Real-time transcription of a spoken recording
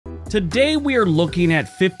Today we are looking at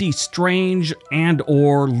 50 strange and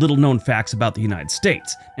or little known facts about the United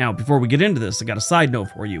States. Now, before we get into this, I got a side note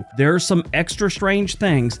for you. There are some extra strange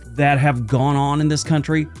things that have gone on in this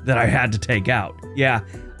country that I had to take out. Yeah,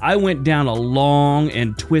 I went down a long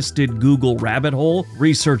and twisted Google rabbit hole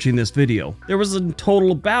researching this video. There was in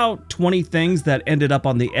total about 20 things that ended up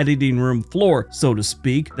on the editing room floor, so to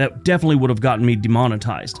speak, that definitely would have gotten me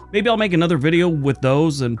demonetized. Maybe I'll make another video with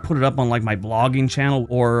those and put it up on like my blogging channel,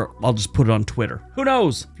 or I'll just put it on Twitter. Who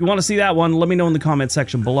knows? If you want to see that one, let me know in the comment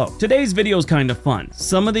section below. Today's video is kind of fun.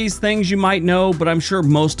 Some of these things you might know, but I'm sure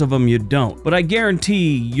most of them you don't. But I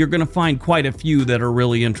guarantee you're gonna find quite a few that are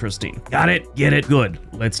really interesting. Got it? Get it? Good.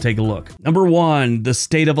 Let's take a look. Number 1, the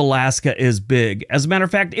state of Alaska is big. As a matter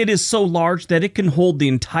of fact, it is so large that it can hold the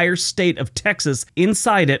entire state of Texas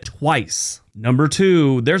inside it twice. Number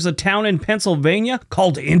 2, there's a town in Pennsylvania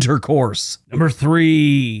called Intercourse. Number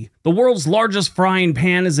 3, the world's largest frying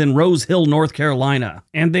pan is in Rose Hill, North Carolina,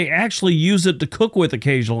 and they actually use it to cook with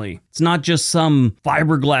occasionally. It's not just some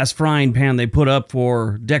fiberglass frying pan they put up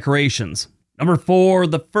for decorations. Number 4,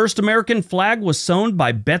 the first American flag was sewn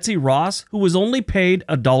by Betsy Ross, who was only paid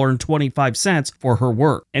 $1.25 for her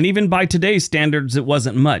work. And even by today's standards, it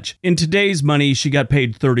wasn't much. In today's money, she got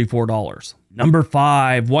paid $34. Number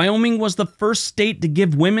 5, Wyoming was the first state to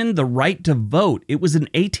give women the right to vote. It was in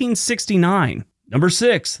 1869. Number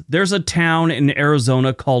 6, there's a town in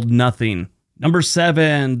Arizona called Nothing. Number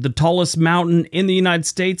 7, the tallest mountain in the United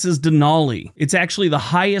States is Denali. It's actually the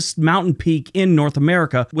highest mountain peak in North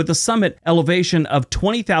America with a summit elevation of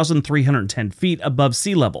 20,310 feet above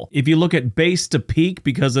sea level. If you look at base to peak,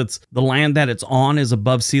 because it's the land that it's on is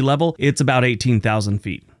above sea level, it's about 18,000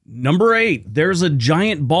 feet. Number 8, there's a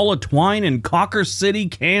giant ball of twine in Cocker City,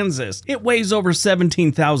 Kansas. It weighs over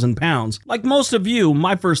 17,000 pounds. Like most of you,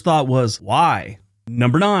 my first thought was, why?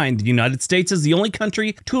 Number 9, the United States is the only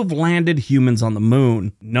country to have landed humans on the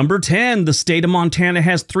moon. Number 10, the state of Montana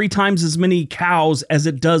has 3 times as many cows as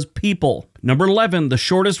it does people. Number 11, the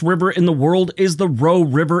shortest river in the world is the Roe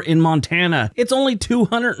River in Montana. It's only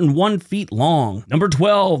 201 feet long. Number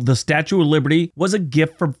 12, the Statue of Liberty was a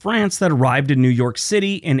gift from France that arrived in New York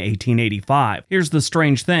City in 1885. Here's the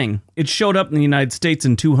strange thing. It showed up in the United States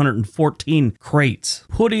in 214 crates.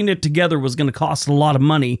 Putting it together was going to cost a lot of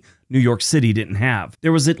money New York City didn't have.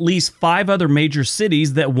 There was at least 5 other major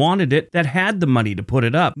cities that wanted it that had the money to put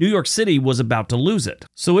it up. New York City was about to lose it.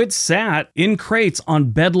 So it sat in crates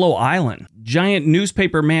on Bedloe Island. Giant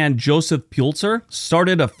newspaper man Joseph Pulitzer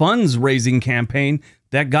started a funds-raising campaign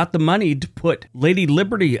that got the money to put Lady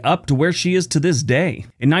Liberty up to where she is to this day.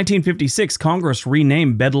 In 1956, Congress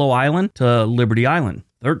renamed Bedloe Island to Liberty Island.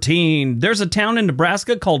 13, there's a town in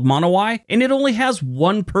Nebraska called Monowai, and it only has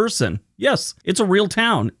 1 person. Yes, it's a real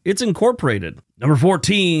town. It's incorporated. Number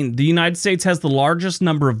 14, the United States has the largest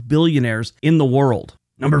number of billionaires in the world.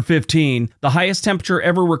 Number 15, the highest temperature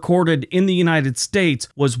ever recorded in the United States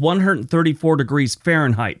was 134 degrees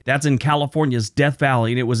Fahrenheit. That's in California's Death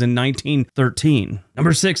Valley, and it was in 1913.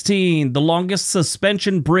 Number 16, the longest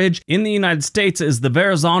suspension bridge in the United States is the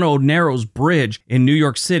Verrazano Narrows Bridge in New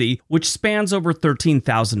York City, which spans over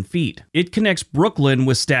 13,000 feet. It connects Brooklyn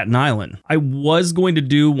with Staten Island. I was going to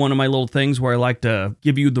do one of my little things where I like to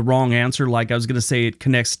give you the wrong answer, like I was going to say it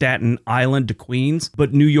connects Staten Island to Queens,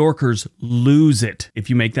 but New Yorkers lose it if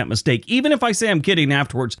you make that mistake. Even if I say I'm kidding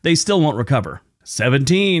afterwards, they still won't recover.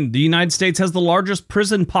 17, the United States has the largest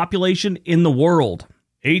prison population in the world.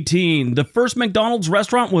 18, the first McDonald's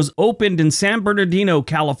restaurant was opened in San Bernardino,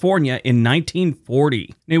 California in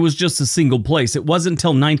 1940. It was just a single place. It wasn't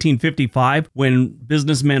until 1955 when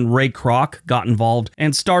businessman Ray Kroc got involved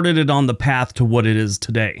and started it on the path to what it is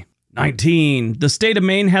today. 19, the state of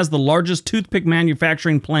Maine has the largest toothpick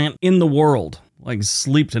manufacturing plant in the world. Like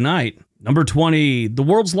sleep tonight. Number 20, the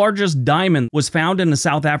world's largest diamond was found in a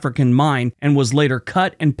South African mine and was later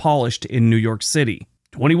cut and polished in New York City.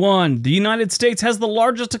 21, the United States has the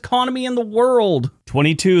largest economy in the world.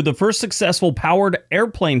 22, the first successful powered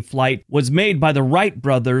airplane flight was made by the Wright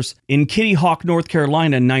brothers in Kitty Hawk, North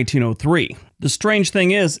Carolina in 1903. The strange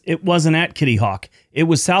thing is, it wasn't at Kitty Hawk. It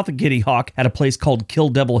was south of Kitty Hawk at a place called Kill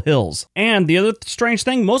Devil Hills. And the other strange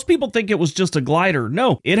thing, most people think it was just a glider.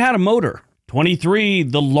 No, it had a motor. 23,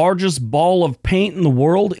 the largest ball of paint in the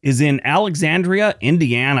world is in Alexandria,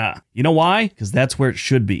 Indiana. You know why? Because that's where it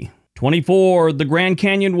should be. 24, the Grand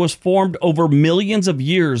Canyon was formed over millions of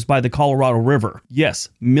years by the Colorado River. Yes,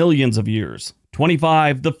 millions of years.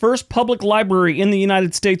 25. The first public library in the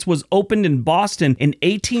United States was opened in Boston in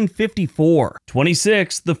 1854.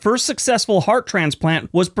 26. The first successful heart transplant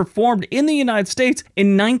was performed in the United States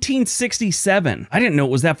in 1967. I didn't know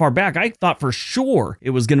it was that far back. I thought for sure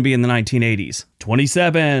it was going to be in the 1980s.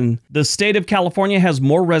 27. The state of California has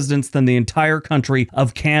more residents than the entire country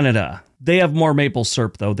of Canada. They have more maple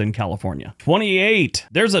syrup, though, than California. 28.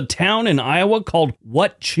 There's a town in Iowa called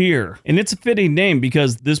What Cheer. And it's a fitting name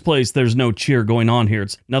because this place, there's no cheer going on here.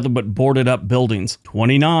 It's nothing but boarded up buildings.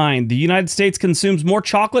 29. The United States consumes more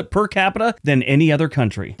chocolate per capita than any other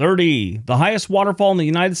country. 30. The highest waterfall in the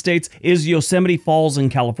United States is Yosemite Falls in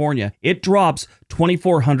California. It drops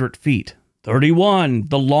 2,400 feet. 31.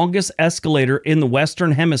 The longest escalator in the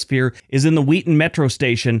Western Hemisphere is in the Wheaton Metro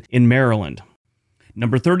Station in Maryland.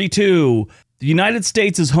 Number 32. The United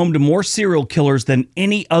States is home to more serial killers than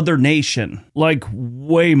any other nation. Like,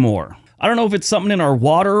 way more. I don't know if it's something in our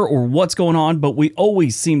water or what's going on, but we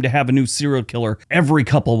always seem to have a new serial killer every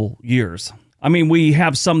couple years. I mean, we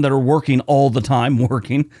have some that are working all the time,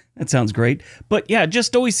 That sounds great. But yeah, it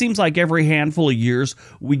just always seems like every handful of years,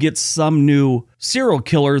 we get some new serial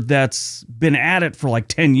killer that's been at it for like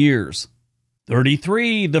 10 years.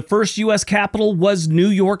 33. The first U.S. capital was New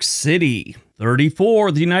York City.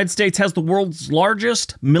 34. The United States has the world's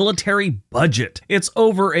largest military budget. It's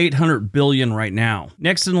over $800 billion right now.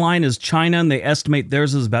 Next in line is China, and they estimate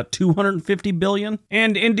theirs is about $250 billion.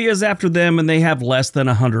 And India's after them, and they have less than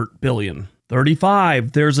 $100 billion.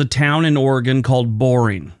 35. There's a town in Oregon called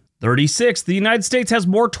Boring. 36. The United States has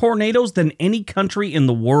more tornadoes than any country in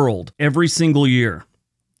the world every single year.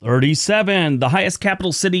 37. The highest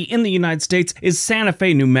capital city in the United States is Santa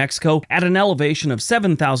Fe, New Mexico, at an elevation of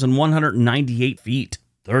 7,198 feet.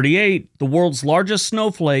 38. The world's largest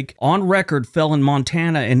snowflake on record fell in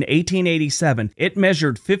Montana in 1887. It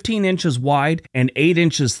measured 15 inches wide and 8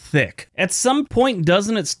 inches thick. At some point,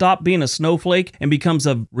 doesn't it stop being a snowflake and becomes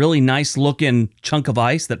a really nice looking chunk of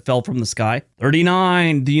ice that fell from the sky?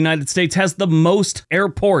 39. The United States has the most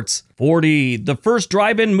airports. 40. The first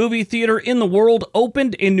drive-in movie theater in the world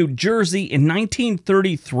opened in New Jersey in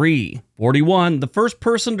 1933. 41. The first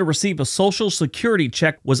person to receive a Social Security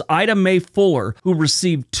check was Ida Mae Fuller, who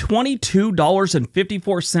received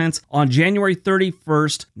 $22.54 on January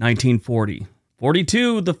 31st, 1940.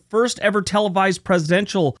 42. The first ever televised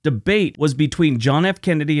presidential debate was between John F.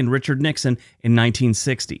 Kennedy and Richard Nixon in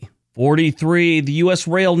 1960. 43. The U.S.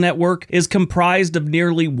 rail network is comprised of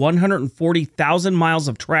nearly 140,000 miles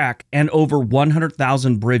of track and over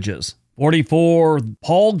 100,000 bridges. 44.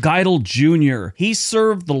 Paul Geidel Jr. He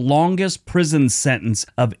served the longest prison sentence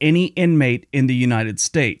of any inmate in the United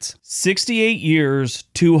States. 68 years,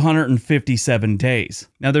 257 days.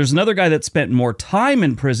 Now, there's another guy that spent more time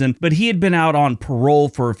in prison, but he had been out on parole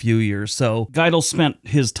for a few years, so Geidel spent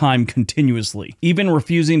his time continuously, even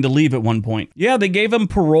refusing to leave at one point. Yeah, they gave him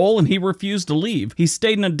parole and he refused to leave. He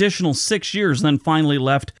stayed an additional 6 years, then finally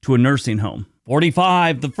left to a nursing home.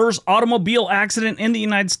 45. The first automobile accident in the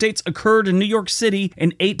United States occurred in New York City in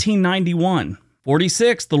 1891.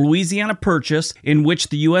 46. The Louisiana Purchase, in which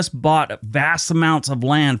the U.S. bought vast amounts of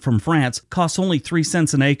land from France, costs only 3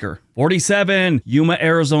 cents an acre. 47. Yuma,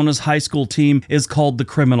 Arizona's high school team is called the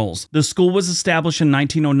Criminals. The school was established in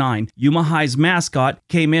 1909. Yuma High's mascot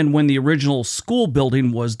came in when the original school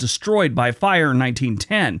building was destroyed by fire in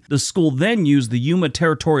 1910. The school then used the Yuma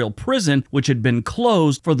Territorial Prison, which had been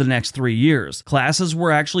closed for the next 3 years. Classes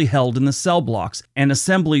were actually held in the cell blocks, and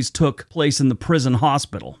assemblies took place in the prison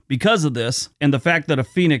hospital. Because of this, and the fact that a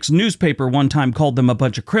Phoenix newspaper one time called them a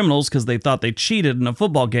bunch of criminals because they thought they cheated in a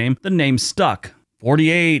football game, the name stuck.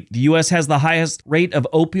 48. The U.S. has the highest rate of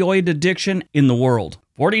opioid addiction in the world.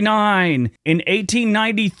 49. In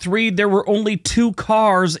 1893, there were only 2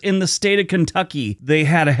 cars in the state of Kentucky. They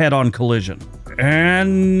had a head-on collision.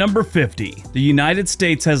 And number 50. The United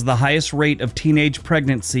States has the highest rate of teenage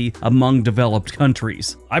pregnancy among developed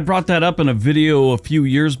countries. I brought that up in a video a few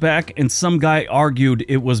years back, and some guy argued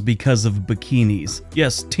it was because of bikinis.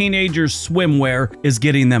 Yes, teenagers' swimwear is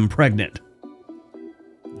getting them pregnant.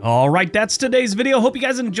 Alright, that's today's video. Hope you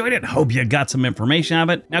guys enjoyed it. Hope you got some information out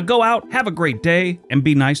of it. Now go out, have a great day, and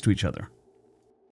be nice to each other.